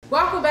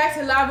Welcome back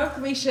to Live with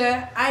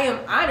Carisha. I am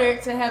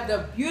honored to have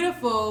the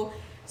beautiful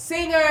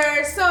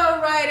singer,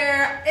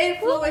 songwriter,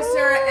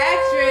 influencer,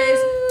 actress,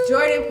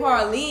 Jordan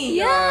Pauline.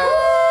 Yeah.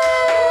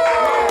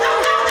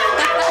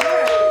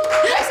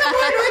 Make some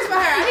more noise for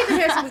her. I need to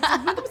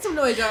hear some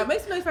noise, y'all. Make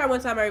some noise for her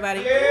one time,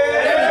 everybody. There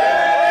we go.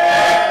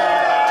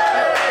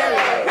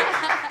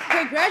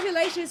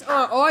 Congratulations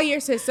on all your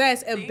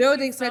success and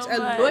building such a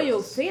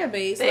loyal fan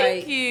base.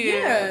 Thank you.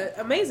 Yeah,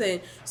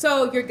 amazing.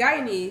 So you're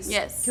Guyanese.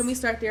 Yes. Can we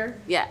start there?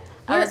 Yeah.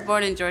 I was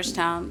born in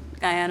Georgetown,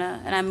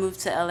 Guyana, and I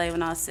moved to LA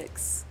when I was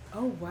 6.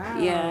 Oh wow.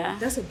 Yeah.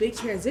 That's a big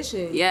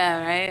transition.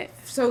 Yeah, right?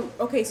 So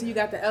so you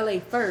got the LA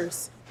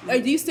first.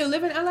 Do you still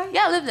live in LA?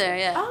 Yeah, I live there,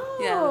 yeah. Oh,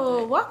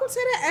 yeah, welcome to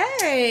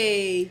the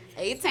A.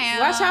 A-Town.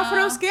 Watch out for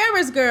those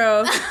scammers,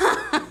 girl.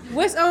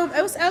 What's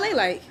LA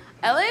like?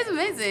 LA is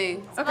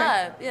amazing. It's Okay. a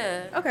vibe,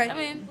 yeah. Okay. I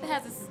mean, it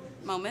has its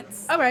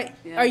moments. All right.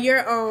 Yeah.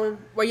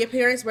 Were your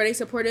parents, were they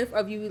supportive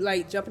of you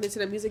like jumping into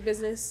the music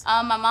business?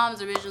 My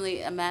mom's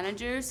originally a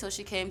manager, so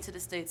she came to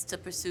the States to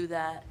pursue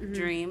that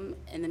dream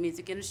in the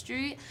music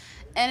industry.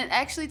 And it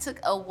actually took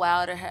a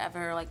while to have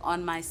her like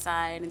on my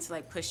side and to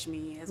like push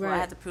me as well. I Right.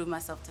 had to prove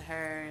myself to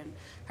her and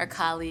her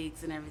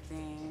colleagues and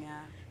everything.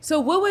 Yeah.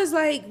 So what was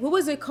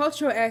the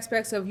cultural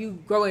aspects of you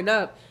growing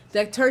up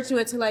that turned you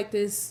into like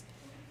this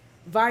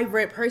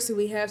vibrant person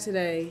we have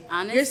today?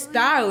 Honestly? Your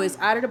style is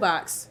out of the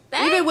box.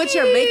 Thank Even with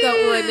your makeup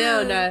on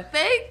you. now,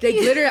 Thank the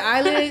you. glitter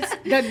eyelids,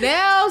 the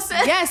nails,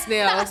 yes,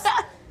 nails.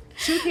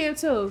 She can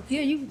too.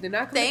 Yeah, you did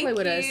not come to Thank play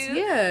with us. you.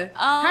 Yeah.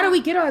 How do we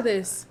get all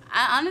this?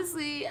 I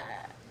honestly,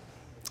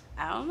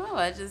 I don't know.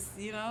 I just,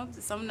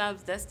 just something I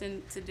was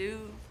destined to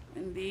do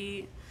and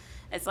be.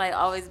 It's like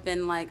always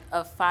been like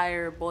a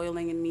fire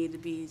boiling in me to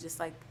be just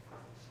like,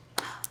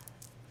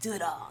 do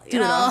it all, you Do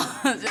it know?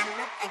 all.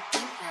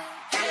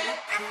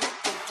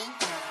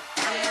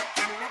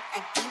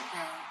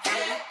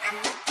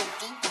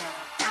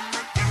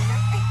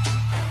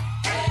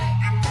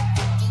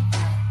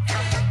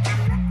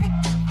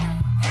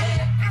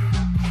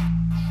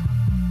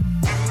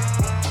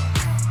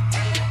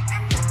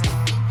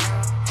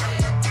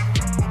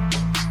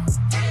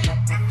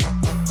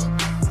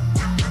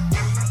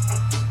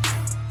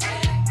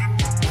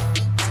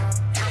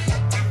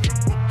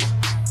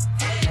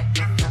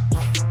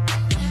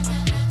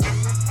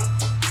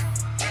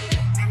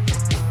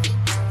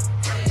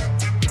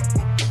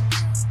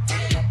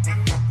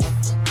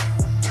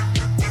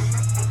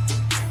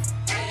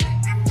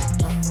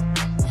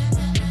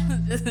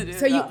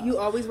 So you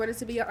always wanted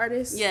to be an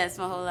artist? Yes,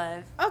 my whole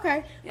life.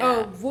 Okay. Yeah.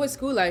 What was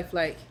school life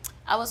like?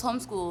 I was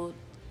homeschooled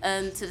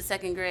to the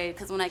 2nd grade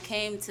because when I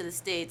came to the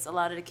States, a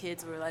lot of the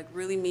kids were like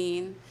really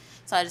mean.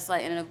 So I just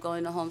like ended up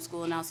going to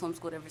homeschool, and I was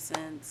homeschooled ever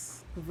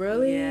since.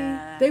 Really?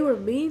 Yeah. They were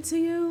mean to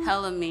you?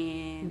 Hella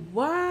mean.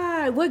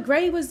 Why? What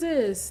grade was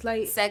this?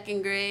 Like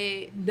 2nd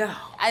grade. no.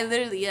 I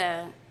literally,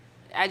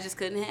 I just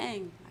couldn't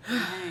hang. I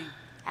couldn't hang.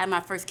 I had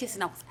my first kiss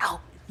and I was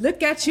out.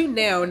 Look at you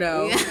now,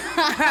 no. Look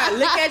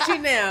at you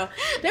now.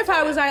 They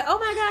probably was like, oh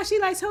my gosh, she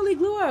like totally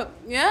glue up.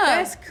 Yeah.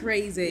 That's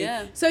crazy.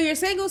 Yeah. So your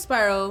single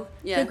Spiral,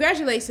 Yeah.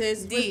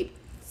 congratulations. Deep.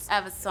 I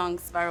have a song,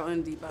 Spiral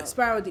and Deep out.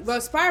 Spiral Deep.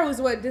 Well, Spiral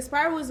was what? The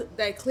Spiral was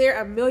that cleared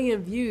 1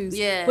 million views.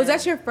 Yeah. Was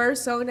that your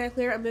first song that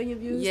cleared 1 million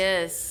views?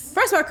 Yes.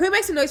 First of all, can we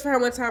make some noise for her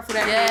one time for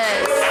that?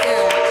 Yes.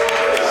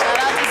 That's Shout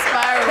out to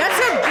Spiral. a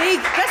Shout out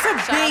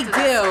big to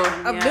that deal.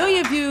 song, 1 yeah.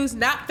 million views,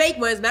 not fake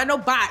ones, not no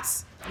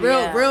bots.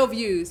 Real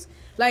views.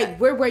 Like,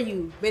 where were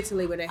you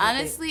mentally when that happened?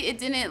 Honestly, it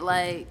didn't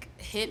like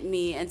hit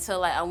me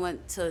until like I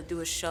went to do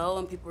a show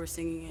and people were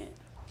singing it.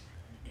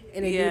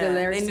 And they knew the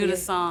lyrics. They to knew the it?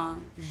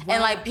 song. Wow.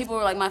 And like people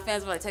were like, my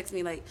fans were like texting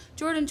me like,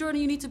 Jordan,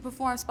 you need to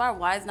perform Spiral.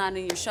 Why is it not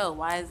in your show?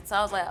 So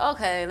I was like,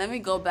 okay, let me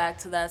go back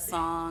to that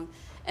song.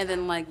 And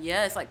then like,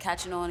 it's like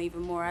catching on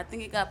even more. I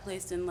think it got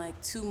placed in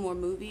like 2 more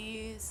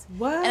movies.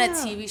 Wow. And a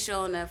TV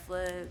show on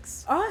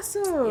Netflix.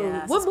 Awesome.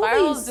 Yeah, What so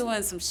Spiral's movies?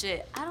 doing some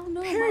shit. I don't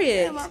know.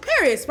 Period. My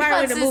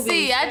Spiral in the movie.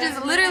 See, I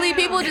just literally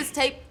people just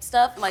tape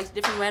stuff like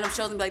different random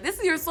shows and be like, "This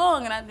is your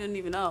song," and I didn't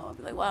even know. I'd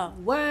be like, "Wow."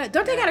 What?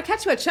 Don't they gotta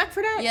catch you a check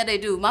for that? Yeah, they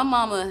do. My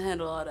mama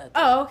handle all that.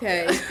 Oh,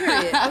 okay.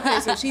 Period. Okay,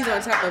 so she's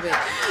on top of it.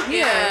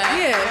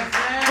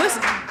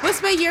 Yeah. What's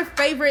been your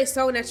favorite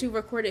song that you've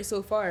recorded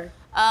so far?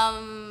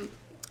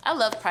 I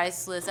love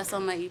Priceless. That's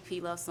on my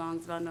EP, Love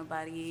Songs About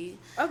Nobody.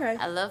 Okay.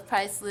 I love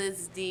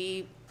Priceless,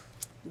 Deep,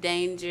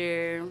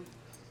 Danger,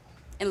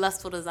 and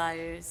Lustful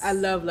Desires. I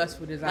love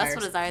Lustful Desires.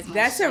 Lustful Desires. My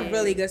That's a shit.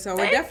 really good song.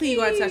 We're Thank definitely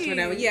going to touch on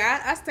that one. you.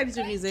 Yeah, I studied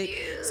your music.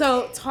 you.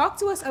 So talk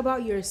to us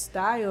about your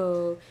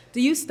style.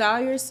 Do you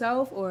style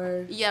yourself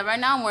or? Yeah, right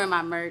now I'm wearing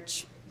my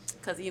merch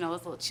because, it's a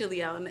little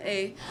chilly out in the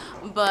A.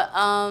 But,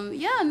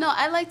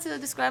 I like to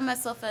describe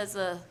myself as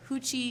a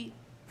hoochie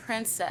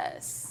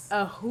princess.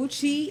 A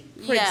hoochie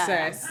Yeah.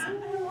 princess.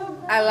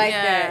 I like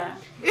that.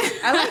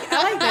 I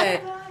like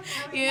that.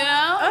 You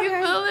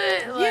Okay. feel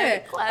it? Like, Yeah.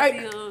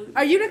 classy.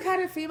 Are you the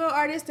kind of female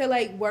artist that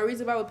like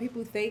worries about what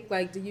people think?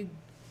 Like, do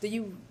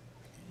you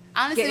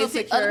Honestly, get what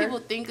insecure. other people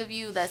think of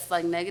you that's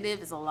like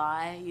negative is a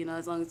lie, you know,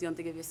 as long as you don't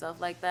think of yourself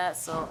like that.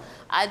 So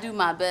I do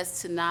my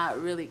best to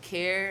not really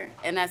care.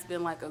 And that's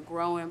been like a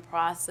growing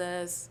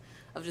process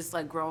of just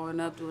like growing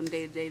up, doing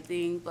day-to-day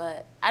thing.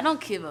 But I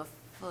don't give a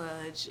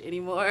fudge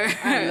anymore.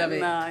 I love it.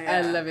 No,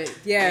 I love it.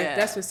 Yeah,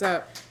 that's what's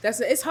up.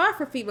 It's hard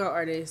for female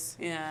artists.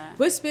 Yeah.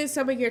 What's been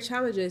some of your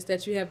challenges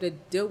that you have to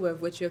deal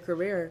with your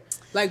career,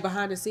 like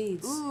behind the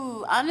scenes?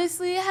 Ooh,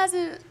 honestly, it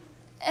hasn't.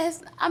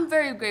 I'm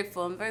very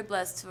grateful. I'm very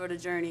blessed for the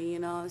journey, you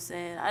know what I'm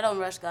saying? I don't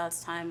rush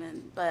God's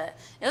timing, but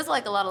it was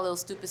like a lot of little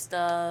stupid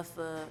stuff,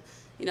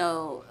 you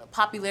know,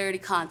 popularity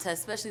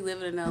contests, especially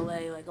living in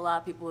LA. Like a lot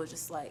of people are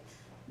just like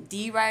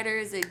D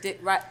writers, they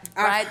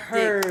I have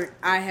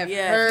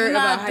heard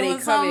about how they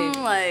come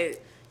in.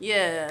 Like,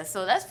 yeah,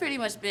 so that's pretty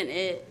much been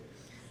it.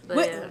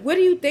 But what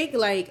do you think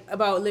like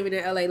about living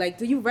in LA? Like,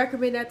 do you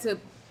recommend that to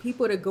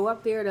people to go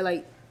up there to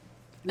like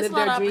live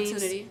their dreams?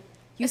 Opportunity.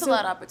 It's a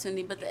lot of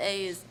opportunity, but the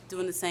A is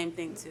doing the same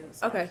thing too.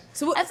 So. Okay,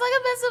 so it's like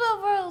a best of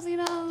both worlds, you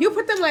know. You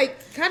put them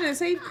like kind of the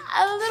same.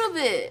 A little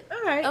bit.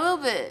 All right. A little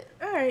bit.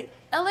 All right.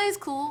 LA is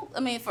cool.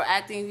 I mean, for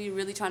acting, you're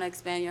really trying to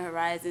expand your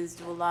horizons,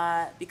 do a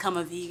lot, become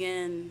a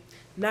vegan.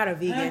 Not a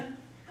vegan.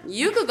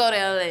 You could go to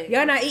LA.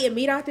 Y'all not eating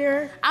meat out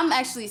there? I'm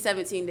actually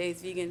 17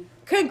 days vegan.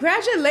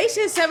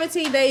 Congratulations,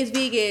 17 days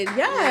vegan.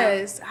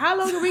 Yes. Yeah. How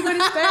long are we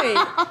gonna stay?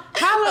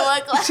 How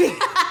long?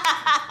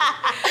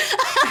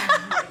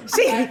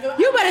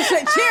 You better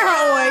cheer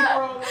her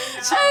on.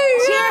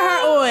 Cheer her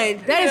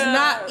on. That is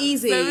not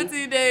easy.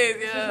 17 days,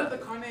 yeah.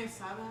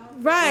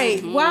 Right.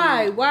 Mm-hmm.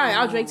 Why?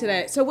 I'll drink to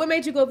that. So what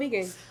made you go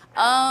vegan?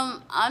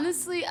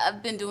 Honestly,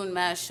 I've been doing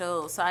mad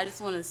shows, so I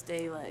just want to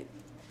stay like,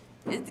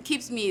 it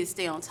keeps me to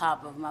stay on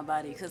top of my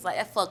body because like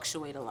I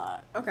fluctuate a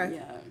lot. Okay.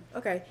 Yeah.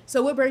 Okay.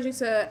 So what brings you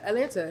to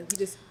Atlanta? You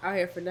just out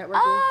here for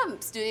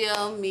networking?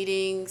 Studio,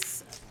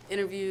 meetings,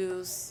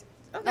 interviews,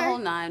 the whole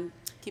nine.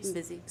 Keeping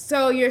busy.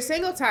 So your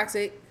single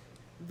Toxic,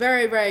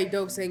 very, very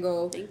dope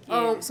single. Thank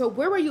you. So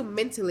where were you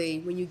mentally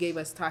when you gave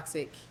us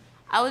Toxic?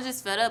 I was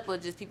just fed up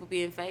with just people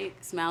being fake,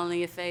 smiling in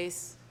your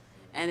face,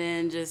 and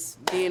then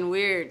just being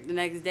weird the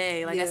next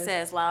day. Like I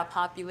said, it's a lot of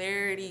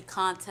popularity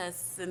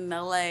contests in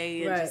LA,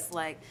 and just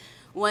like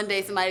one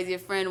day somebody's your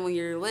friend when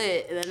you're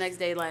lit, and the next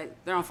day like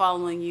they're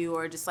unfollowing you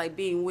or just like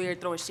being weird,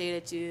 throwing shade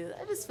at you.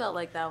 I just felt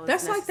like that was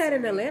necessary. Like that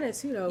in Atlanta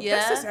too, though. Yeah,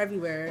 that's just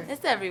everywhere.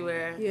 It's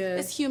everywhere. Yeah,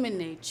 it's human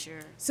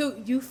nature. So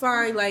you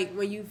find like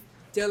when you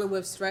dealing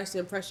with stress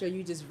and pressure,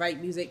 you just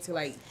write music to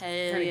like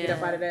kind of get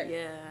up out of that.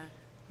 Yeah.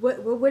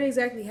 What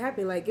exactly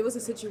happened? Like, give us a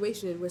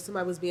situation where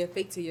somebody was being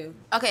fake to you.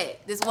 Okay,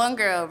 this one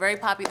girl, very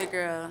popular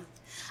girl.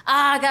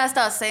 I gotta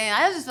stop saying.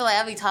 I just feel like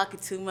I be talking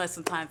too much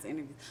sometimes in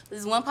interviews.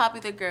 This one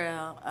popular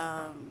girl,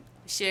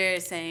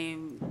 shared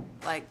same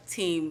like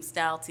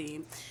style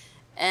team,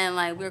 and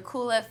like we were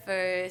cool at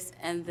first,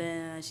 and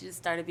then she just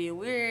started being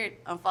weird,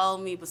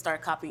 unfollowed me, but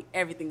started copying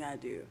everything I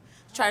do.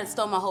 Tried to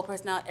steal my whole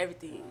personality,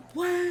 everything.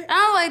 What? And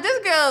I'm like, this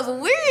girl's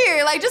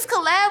weird. Like, just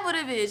collab with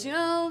a bitch, you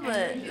know?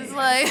 But it's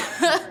like,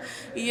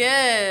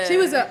 yeah.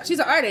 She's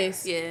an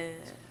artist. Yeah.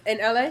 In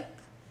LA?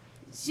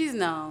 She's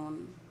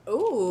known.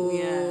 Ooh.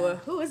 Yeah.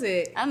 Who is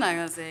it? I'm not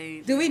gonna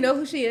say. Do we know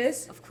who she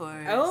is? Of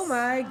course. Oh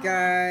my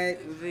God.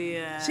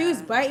 Yeah. She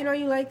was biting on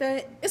you like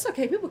that? It's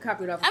okay. People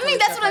copy it off. I mean,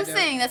 that's what I'm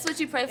saying. That's what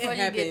you pray for.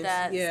 You get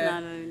that. Yeah. It's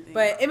not anything.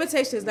 But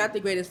imitation is not the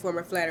greatest form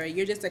of flattery.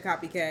 You're just a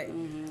copycat.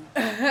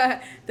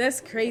 Mm-hmm.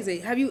 That's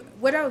crazy.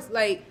 What else?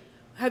 Like,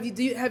 have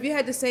you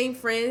had the same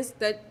friends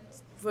that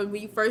from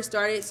when you first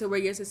started to where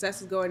your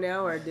success is going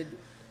now, or did?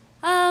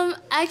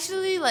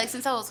 Actually, like,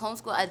 since I was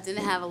homeschooled, I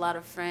didn't have a lot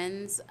of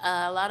friends.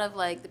 A lot of,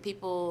 like, the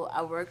people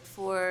I worked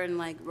for and,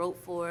 like, wrote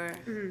for,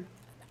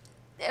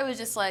 it was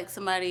just, like,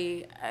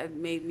 somebody I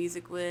made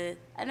music with.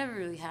 I never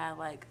really had,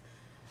 like,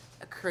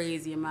 a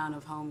crazy amount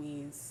of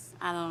homies.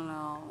 I don't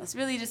know. It's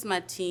really just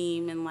my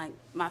team and, like,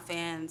 my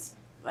fans.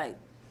 Like,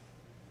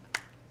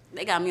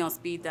 they got me on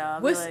speed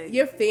dial. What's like,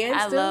 your fans?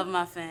 I love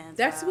my fans.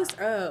 That's what's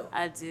up.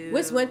 I do.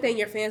 What's one thing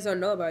your fans don't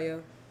know about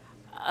you?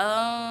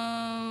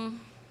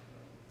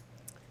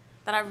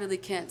 That I really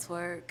can't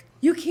twerk.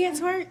 You can't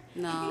twerk?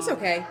 No. It's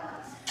okay.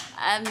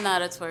 I'm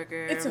not a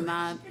twerker. It's okay.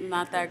 I'm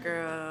not that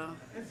girl.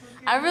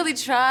 I really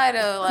try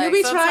to. Like, you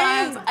be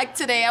sometimes, trying? like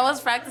today, I was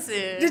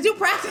practicing. Did you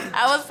practice?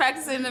 I was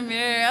practicing in the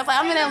mirror. I was like,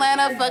 I'm in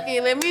Atlanta. Fuck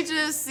it. Let me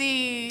just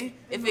see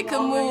if it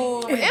can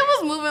move. It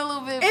was moving a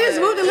little bit. It just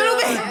moved a little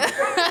bit.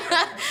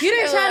 You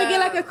didn't try to get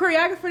like a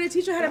choreographer to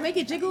teach you how to make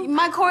it jiggle?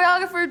 My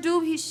choreographer,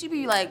 dude,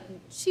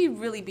 she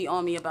really be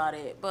on me about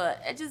it.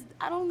 But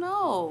I don't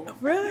know.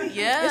 Really?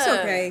 Yeah. It's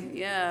okay.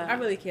 Yeah. I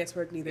really can't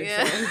twerk neither.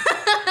 Yeah.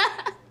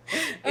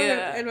 So.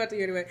 Yeah. I'm about to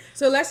hear anyway.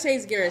 So let's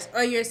change gears.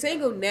 On your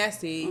single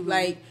Nasty,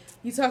 like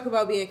you talk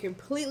about being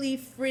completely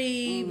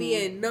free,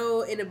 being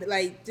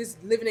like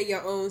just living in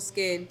your own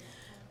skin.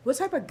 What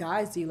type of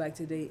guys do you like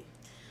to date?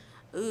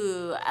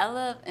 Ooh, I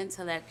love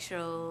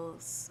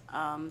intellectuals.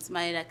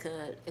 Somebody that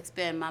could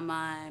expand my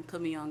mind,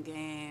 put me on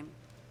game.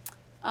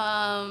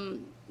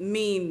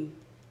 Mean.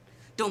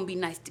 Don't be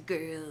nice to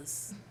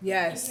girls.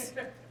 Yes.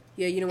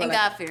 Yeah, you don't want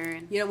God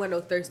fearing. You don't want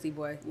no thirsty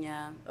boy.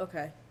 Yeah.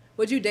 Okay.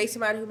 Would you date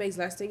somebody who makes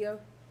less than you?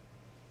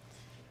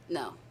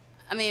 No.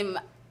 I mean,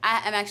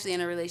 I'm actually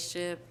in a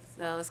relationship,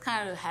 so it's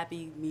kind of a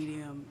happy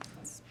medium.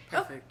 It's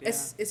perfect. Oh,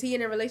 is he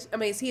in a relation? I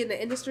mean, is he in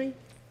the industry?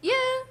 Yeah.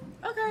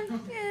 Okay.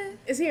 Yeah.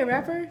 Is he a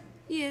rapper?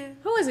 Yeah.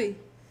 Who is he?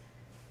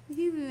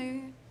 He's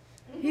new.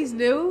 He's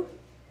new.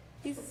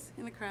 He's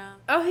in the crowd.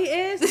 Oh, he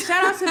is.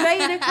 Shout out to Bay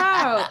in the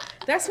crowd.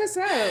 That's what's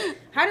up.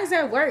 How does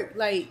that work?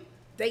 Like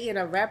dating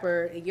a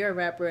rapper and you're a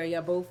rapper and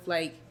y'all both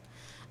like.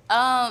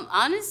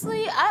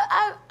 Honestly,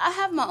 I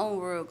have my own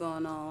world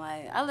going on.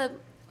 Like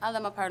I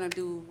let my partner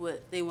do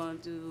what they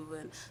want to do,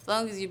 and as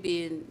long as you're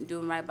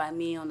doing right by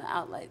me on the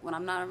out, like when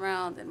I'm not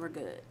around, then we're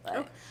good. Like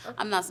Okay.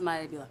 I'm not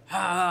somebody to be like, ha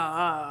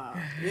ha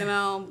ha, you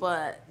know.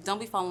 But don't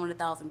be following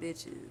 1,000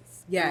 bitches.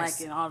 Yes. And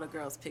liking all the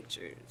girls'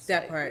 pictures.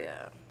 That like, part.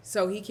 Yeah.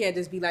 So he can't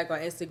just be like on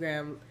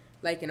Instagram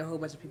liking a whole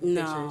bunch of people's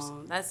pictures.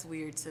 No, that's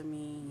weird to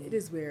me. It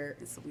is weird.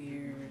 It's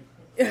weird.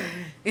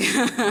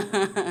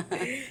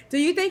 Do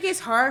you think it's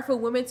hard for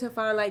women to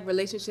find like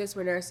relationships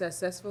when they're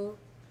successful?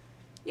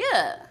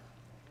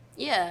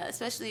 Yeah,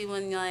 especially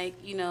when like,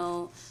 you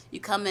know, you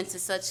come into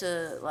such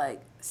a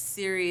like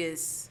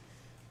serious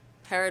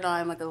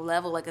paradigm, like a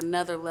level, like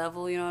another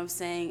level, you know what I'm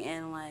saying?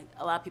 And like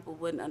a lot of people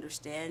wouldn't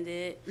understand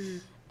it. Mm-hmm.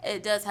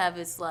 It does have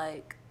its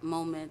like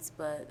moments,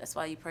 but that's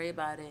why you pray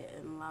about it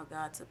and allow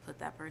God to put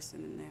that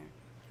person in there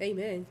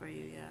Amen. for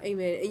you, yeah.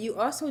 Amen. And you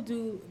also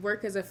do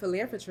work as a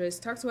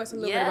philanthropist. Talk to us a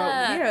little bit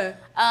about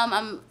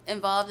I'm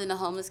involved in the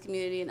homeless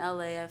community in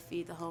LA. I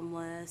feed the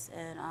homeless,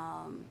 and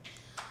I'm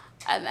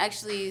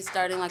actually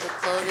starting like a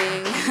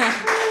clothing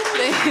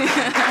thing.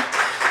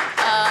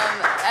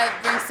 I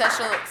bring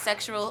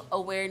sexual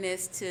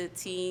awareness to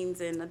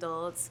teens and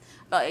adults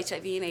about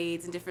HIV and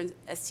AIDS and different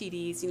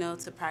STDs, you know,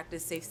 to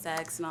practice safe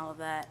sex and all of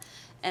that.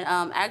 And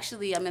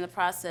actually, I'm in the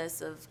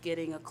process of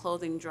getting a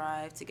clothing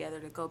drive together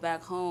to go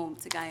back home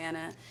to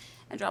Guyana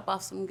and drop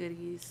off some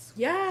goodies.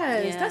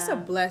 Yes, that's a Yeah.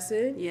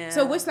 blessing. Yeah.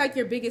 So what's like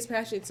your biggest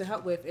passion to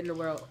help with in the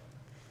world?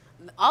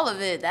 All of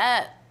it,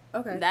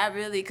 Okay. that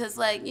really, because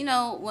like, you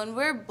know, when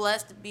we're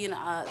blessed to be in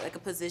like a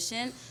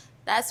position,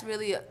 that's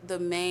really the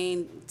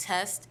main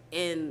test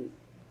in,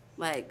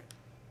 like,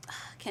 I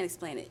can't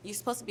explain it. You're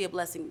supposed to be a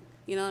blessing.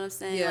 You know what I'm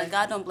saying? Yeah. Like,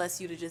 God don't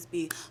bless you to just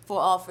be for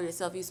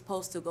yourself. You're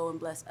supposed to go and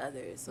bless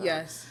others. So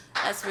Yes.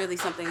 That's really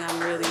something I'm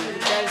really.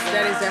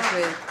 That is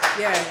definitely,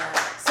 yeah.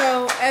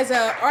 So as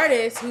an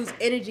artist whose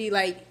energy,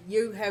 like,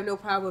 you have no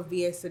problem with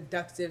being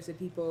seductive to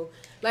people,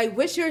 like,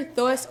 what's your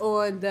thoughts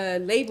on the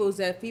labels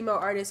that female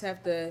artists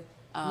have to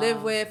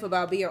live with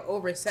about being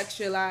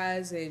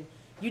over-sexualized and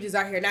you just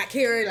out here not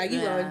caring, like, you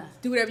gonna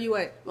do whatever you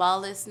want?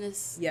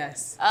 Lawlessness.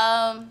 Yes.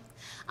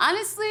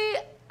 Honestly,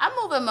 I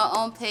move at my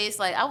own pace.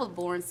 Like, I was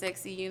born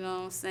sexy, you know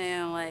what I'm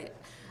saying? Like,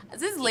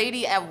 this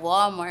lady at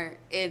Walmart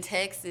in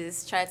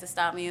Texas tried to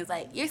stop me and was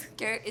like, your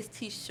skirt is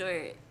too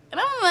short. And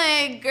I'm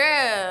like,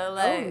 girl,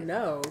 like, Oh,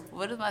 no.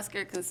 what does my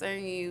skirt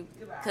concern you?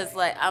 Because,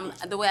 like,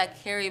 the way I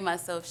carry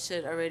myself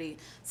should already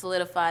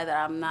solidify that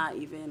I'm not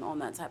even on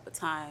that type of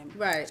time.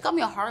 Right. She called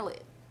me a harlot.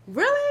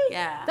 Really?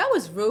 Yeah. That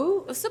was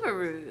rude. It was super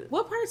rude.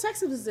 What part of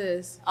Texas was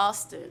this?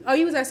 Austin. Oh,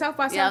 you was at South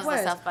by Yeah, I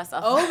was Southwest? at South by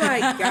Southwest. Oh, my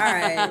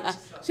God.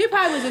 She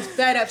probably was just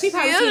fed up. She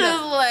probably, She seen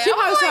was like, she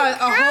probably oh saw my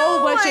a whole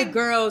God, bunch like- of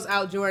girls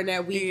out during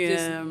that week Yeah.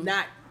 just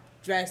not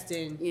dressed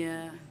in.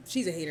 Yeah.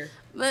 She's a hater.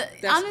 But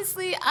That's-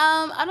 honestly,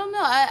 I don't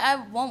know.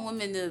 I want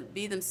women to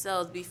be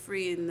themselves, be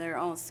free in their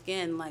own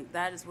skin. Like,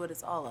 that is what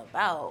it's all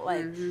about.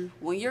 Like,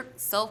 when you're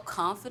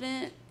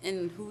self-confident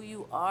in who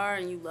you are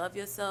and you love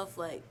yourself,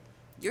 like,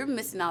 you're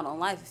missing out on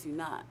life if you're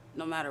not,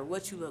 no matter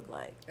what you look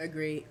like.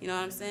 Agreed. You know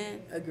what I'm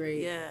saying?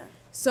 Agreed. Yeah.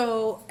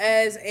 So,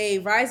 as a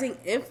rising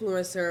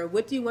influencer,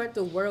 what do you want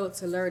the world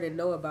to learn and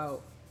know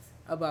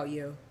about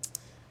you?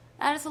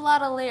 And it's a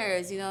lot of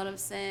layers, you know what I'm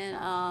saying?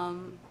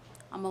 I'm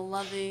a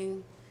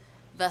loving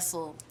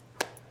vessel.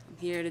 I'm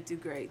here to do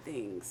great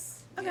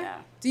things. Okay. Yeah.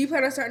 Do you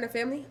plan on starting a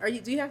family?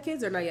 Do you have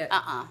kids or not yet?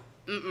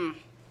 Mm-mm.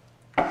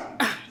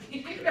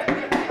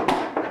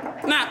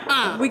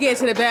 We get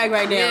to the bag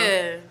right now.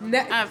 Yeah.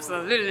 Ne-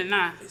 Absolutely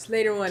not. It's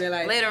later on in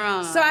life. Later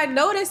on. So I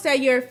noticed that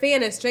you're a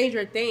fan of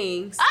Stranger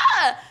Things.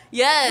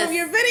 Yes. From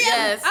your video.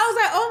 Yes. I was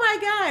like, oh my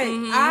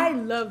God. I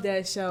love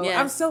that show. Yes.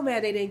 I'm so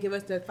mad they didn't give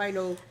us the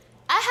final.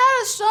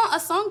 I had a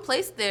song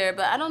placed there,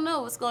 but I don't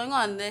know what's going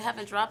on. They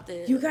haven't dropped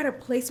it. You got a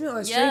placement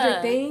on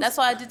Stranger Things? That's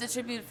why I did the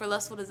tribute for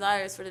Lustful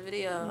Desires for the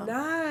video.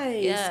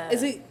 Nice. Yeah.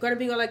 Is it going to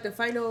be on like the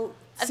final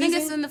I think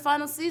it's season? in the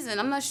final season.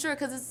 I'm not sure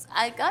because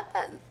I got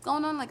that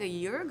going on like a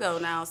year ago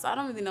now, so I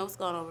don't really know what's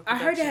going on with I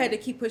heard they production. had to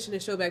keep pushing the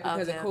show back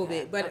because of Okay, COVID.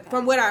 okay, But okay.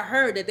 from what I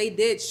heard, that they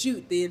did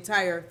shoot the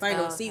entire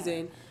final Okay.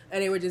 season,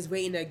 and they were just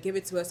waiting to give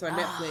it to us on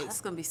Netflix.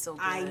 That's gonna be so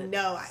good. I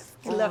know. I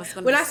Oh, love. it's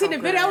gonna When be I seen so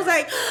the video, I was good.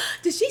 like,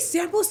 "Did she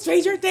sample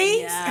Stranger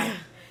Things?" Yeah.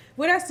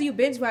 What else do you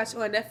binge watch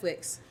on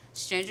Netflix?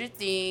 Stranger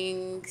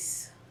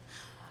Things.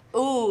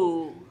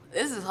 Ooh,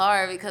 this is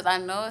hard because I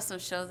know it's some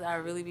shows that I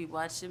really be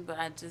watching, but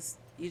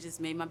you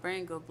just made my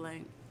brain go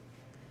blank.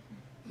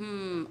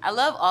 I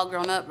love All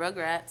Grown Up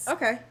Rugrats.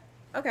 Okay.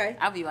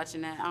 I'll be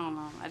watching that. I don't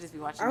know. I just be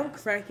watching I'm that.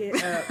 cracking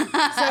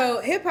up.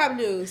 So, hip hop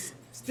news.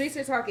 Streets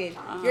are talking.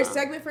 Your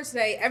segment for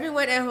today.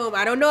 Everyone at home.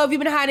 I don't know if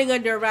you've been hiding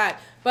under a rock,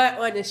 but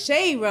on the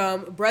Shade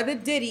Room, Brother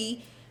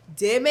Diddy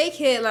did make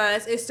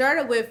headlines. It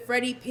started with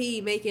Freddie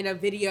P making a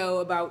video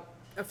about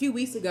a few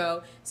weeks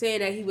ago saying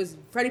that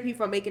Freddie P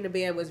from Making the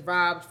Band was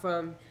robbed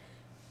from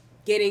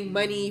getting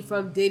money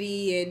from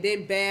Diddy, and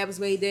then Babs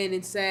weighed in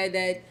and said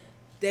that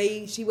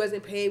she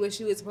wasn't paid what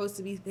she was supposed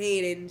to be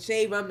paid, and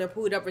Shade Rum done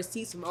pulled up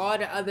receipts from all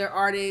the other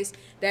artists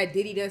that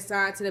Diddy done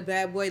signed to the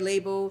Bad Boy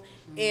label.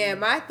 And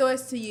my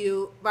question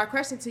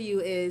to you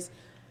is,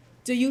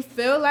 do you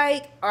feel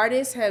like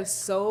artists have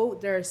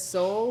sold their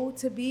soul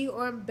to be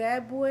on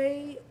Bad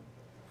Boy?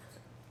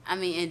 I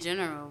mean, in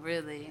general,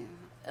 really.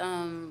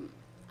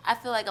 I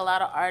feel like a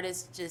lot of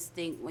artists just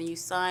think when you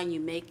sign,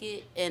 you make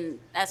it, and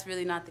that's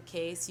really not the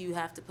case. You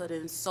have to put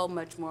in so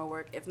much more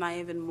work, if not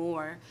even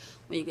more,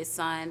 when you get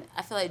signed.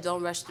 I feel like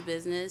don't rush the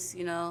business,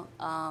 you know.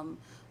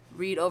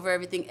 Read over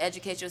everything,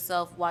 educate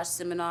yourself, watch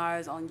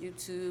seminars on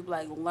YouTube,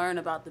 like learn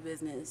about the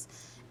business,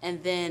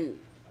 and then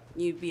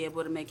you'd be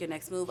able to make your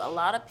next move. A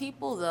lot of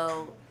people,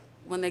 though,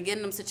 when they get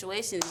in them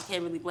situations, you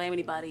can't really blame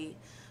anybody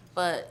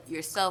but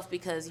yourself,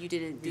 because you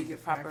didn't do your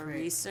proper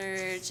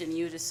research and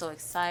you were just so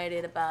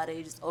excited about it.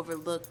 You just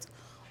overlooked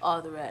all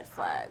the red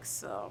flags.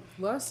 So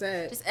well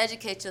said. Just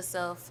educate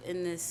yourself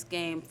in this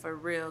game for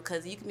real,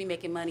 because you can be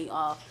making money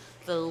off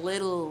the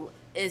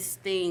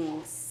littlest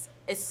things.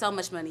 It's so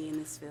much money in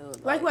this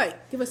field. Like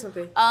what? Give us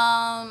something.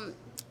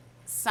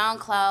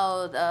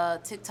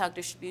 SoundCloud, TikTok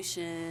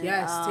distribution.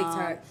 Yes,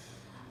 TikTok.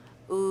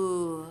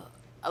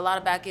 A lot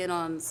of back end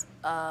on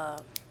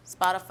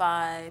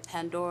Spotify,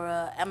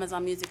 Pandora,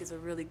 Amazon Music is a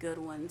really good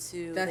one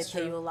too. That's they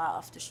pay true. you a lot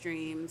off the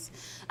streams.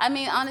 I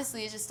mean,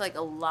 honestly, it's just like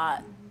a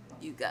lot.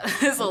 You got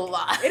it's a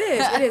lot. It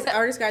is.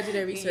 Artists gotta do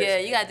their research. Yeah,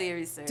 you gotta do your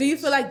research. Do you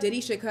feel like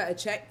Diddy should cut a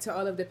check to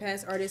all of the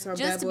past artists on Bad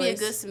Boys? Just to be a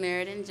good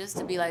Samaritan, just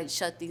to be like,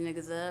 shut these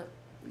niggas up.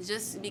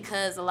 Just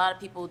because a lot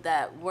of people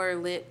that were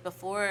lit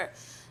before,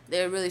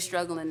 they're really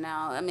struggling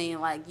now. I mean,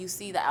 like, you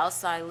see the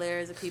outside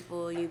layers of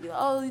people, and you be like,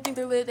 oh, you think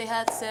they're lit, they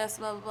had sex,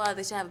 blah, blah, blah,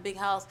 they should have a big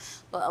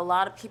house. But a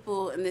lot of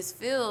people in this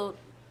field,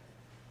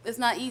 it's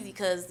not easy,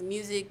 because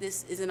music,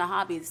 this isn't a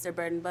hobby. It's their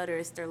bread and butter.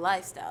 It's their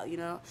lifestyle, you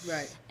know?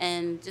 Right.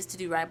 And just to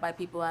do right by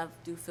people, I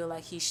do feel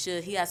like he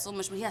should. He has so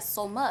much, but he has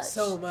so much.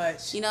 So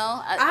much. You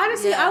know?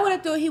 Honestly, I would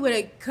have thought he would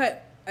have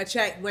cut a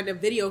check when the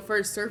video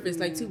first surfaced,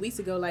 like 2 weeks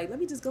ago. Like, let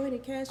me just go ahead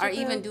and cash it. Or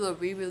even do a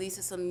re-release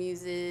of some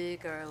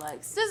music, or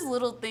like just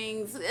little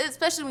things.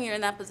 Especially when you're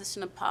in that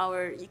position of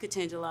power, you could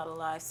change a lot of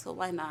lives. So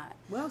why not?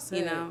 Well said.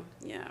 You know?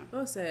 Yeah.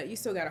 Well said. You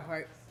still got a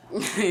heart.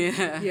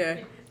 Yeah.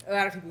 Yeah. A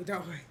lot of people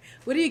don't.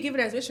 What are you giving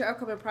us? What's your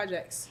upcoming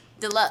projects?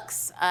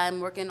 Deluxe. I'm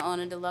working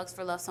on a deluxe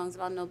for Love Songs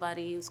About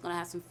Nobody. It's going to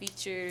have some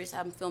features.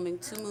 I'm filming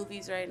 2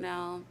 movies right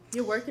now.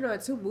 You're working on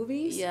 2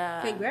 movies?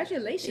 Yeah.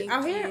 Congratulations. Thank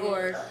Out here you.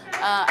 or?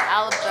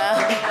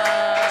 Alabama.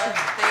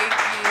 Thank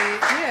you.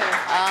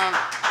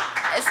 Yeah.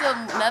 It's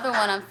another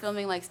one I'm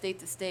filming, like, state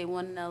to state.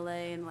 One in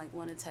LA and, like,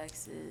 one in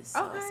Texas.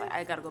 So Okay. it's like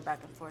I got to go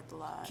back and forth a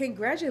lot.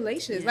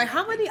 Congratulations. Yeah. Like,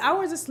 how many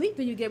hours of sleep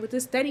do you get with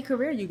this steady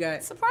career you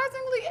got?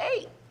 Surprisingly,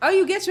 8. Oh,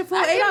 you get your full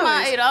I 8 get hours?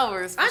 my 8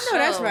 hours. For I know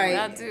that's sure. right.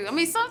 I do. I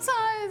mean,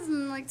 sometimes,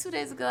 like 2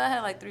 days ago, I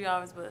had like 3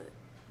 hours, but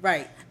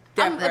Right.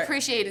 I'm Right.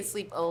 appreciating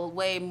sleep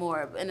way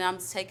more. And I'm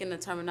taking the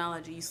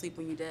terminology, you sleep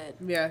when you're dead.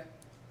 Yeah.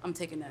 I'm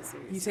taking that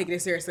seriously. You taking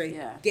it seriously.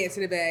 Yeah. Get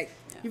into the bag.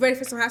 Yeah. You ready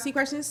for some hot seat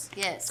questions?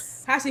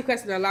 Yes. Hot seat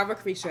question on Lava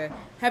Carisha.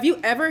 Have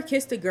you ever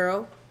kissed a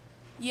girl?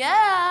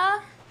 Yeah.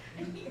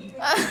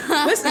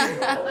 Listen.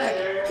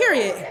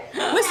 Period.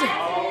 Listen.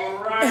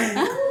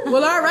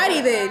 Well,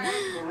 alrighty then.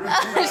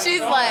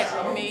 She's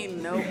like, me,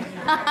 nope.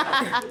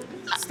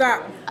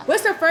 Stop.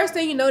 What's the first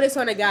thing you notice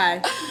on a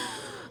guy?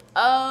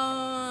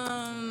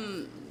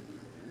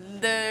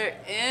 Their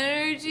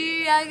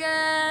energy, I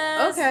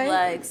guess. Okay.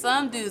 Like,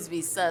 some dudes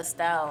be sussed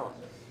out.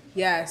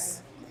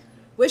 Yes.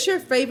 What's your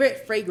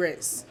favorite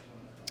fragrance?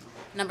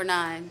 Number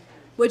 9.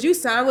 Would you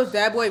sign with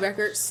Bad Boy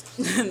Records?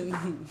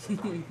 No.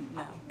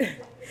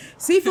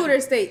 Seafood or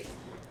steak?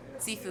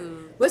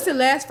 Seafood. What's the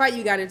last fight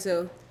you got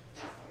into?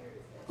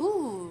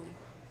 Ooh.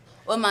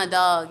 With my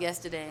dog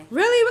yesterday.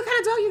 Really? What kind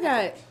of dog you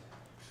got?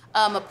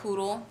 A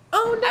poodle.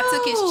 Oh, no. I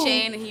took his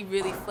chain and he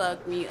really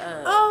fucked me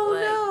up. Oh,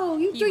 Like, no.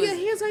 You he threw was- your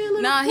hands on your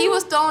little Nah, he poodle?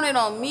 was throwing it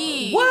on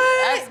me. What?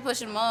 I had to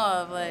push him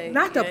off. Like,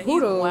 Not the yeah,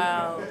 poodle. He's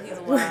wild. He's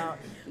wild.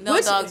 No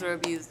Which- dogs were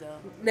abused, though.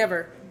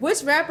 Never.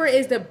 Which rapper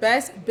is the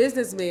best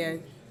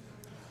businessman?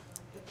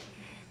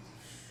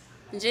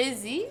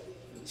 Jay-Z?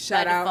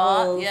 Shout By out.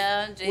 default, Hov.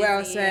 yeah, Jay-Z.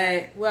 Well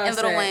said. Well and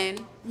said. Lil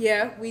Wayne.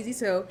 Yeah, Weezy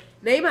too.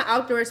 Name an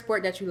outdoor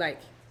sport that you like.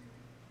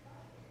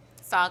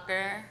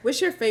 Soccer. What's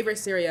your favorite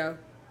cereal?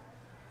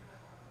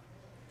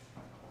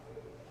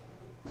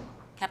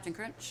 Captain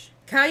Crunch.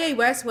 Kanye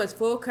West wants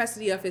full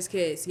custody of his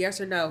kids. Yes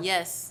or no?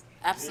 Yes,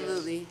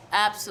 absolutely.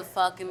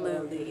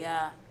 Absolutely,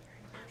 yeah.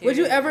 Would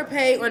you Period. ever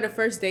pay on the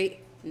first date?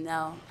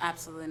 No,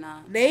 absolutely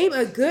not. Name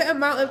a good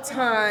amount of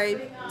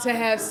time to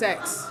have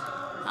sex.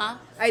 Huh?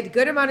 A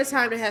good amount of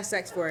time to have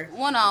sex for.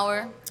 1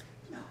 hour.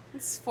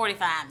 It's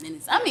 45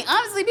 minutes. I mean,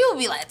 honestly, people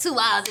be like 2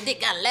 hours and they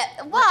got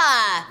left.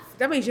 Why?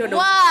 That means you don't know.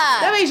 Why?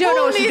 That means you don't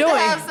know what Who you're needs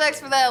doing. to have sex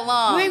for that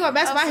long? You ain't gonna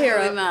mess my hair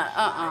up. Absolutely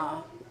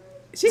not.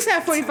 She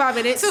said 45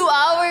 minutes. 2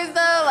 hours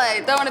though,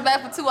 like throwing it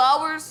back for 2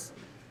 hours.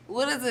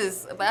 What is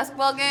this? A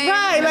basketball game?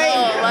 Right,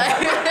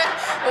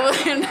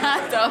 we're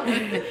not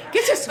throwing it.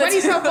 Get your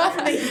sweaty self off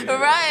of me.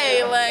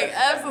 Right, like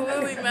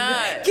absolutely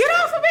not. Get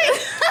off of me.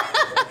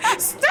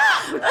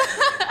 Stop.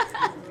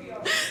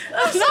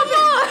 Get away.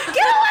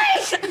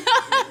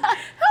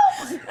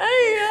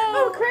 Hey, yo.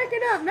 I'm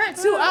cracking up. Not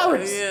 2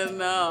 hours. Yeah,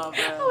 no,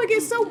 bro. I would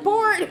get so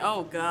bored.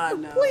 Oh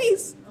God, no.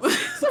 Please.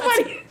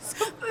 Somebody.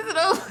 Leave it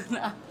over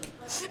now.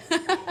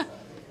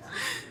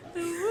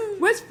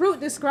 Which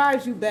fruit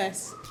describes you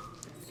best?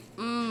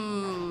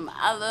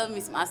 I love me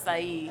some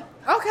acai.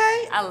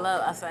 Okay. I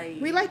love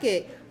acai. We like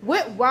it.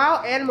 What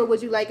wild animal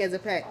would you like as a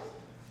pet?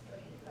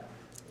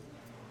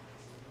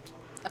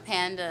 A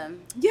panda.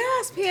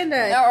 Yes,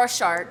 panda. Or a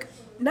shark.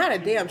 Not a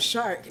damn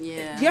shark.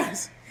 Yeah.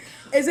 Yes.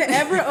 Is it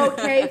ever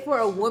okay for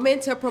a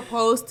woman to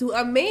propose to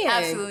a man?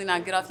 Absolutely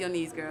not. Get off your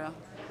knees, girl.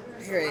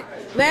 Period.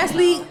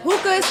 Lastly,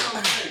 hookahs.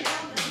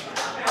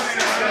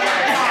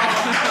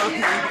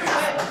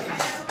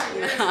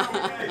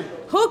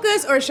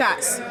 Hookahs or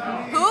shots?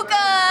 Hookah.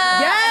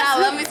 Yes. And I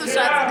love me some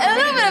shots. A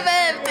little bit of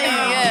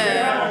everything.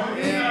 Yeah.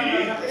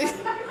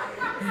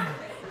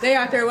 They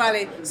out there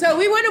wilding. So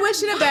we want to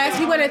wish you the best.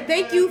 We want to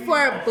thank you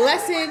for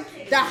blessing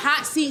the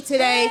hot seat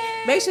today.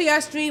 Make sure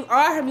y'all stream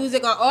all her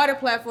music on all the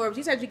platforms.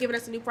 You said you're giving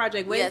us a new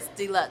project. When? Yes,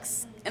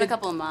 deluxe. In a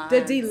couple of months.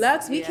 The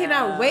deluxe. We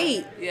cannot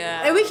wait.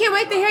 Yeah. And we can't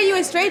wait to hear you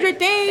in Stranger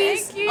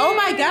Things. Thank you. Oh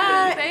my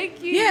God.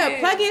 Thank you. Yeah,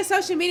 plug in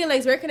social media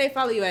links. Where can they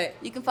follow you at?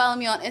 You can follow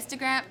me on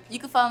Instagram. You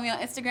can follow me on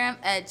Instagram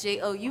at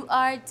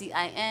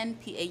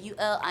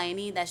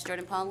JOURDINPAULINE. That's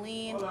Jordan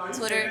Pauline.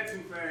 Twitter.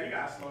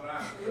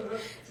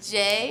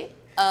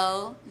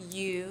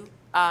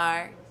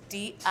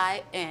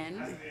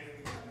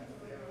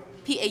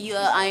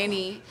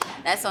 JOURDINPAULINE.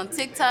 That's on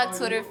TikTok,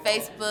 Twitter,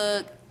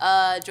 Facebook,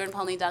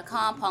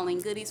 JordanPauline.com,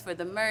 Pauline Goodies for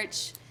the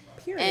merch.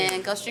 Period.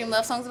 And go stream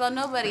Love Songs About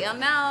Nobody.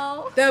 I'm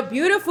out. The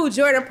beautiful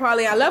Jordan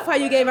Pauline. I love how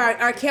you gave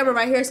our camera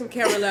right here some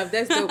camera love.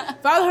 That's dope.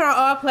 Follow her on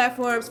all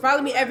platforms.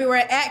 Follow me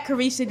everywhere at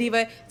Carisha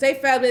Diva. Stay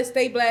fabulous.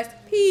 Stay blessed.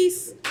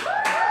 Peace.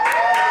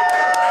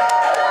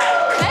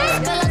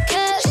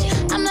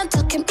 I'm not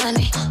talking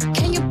money.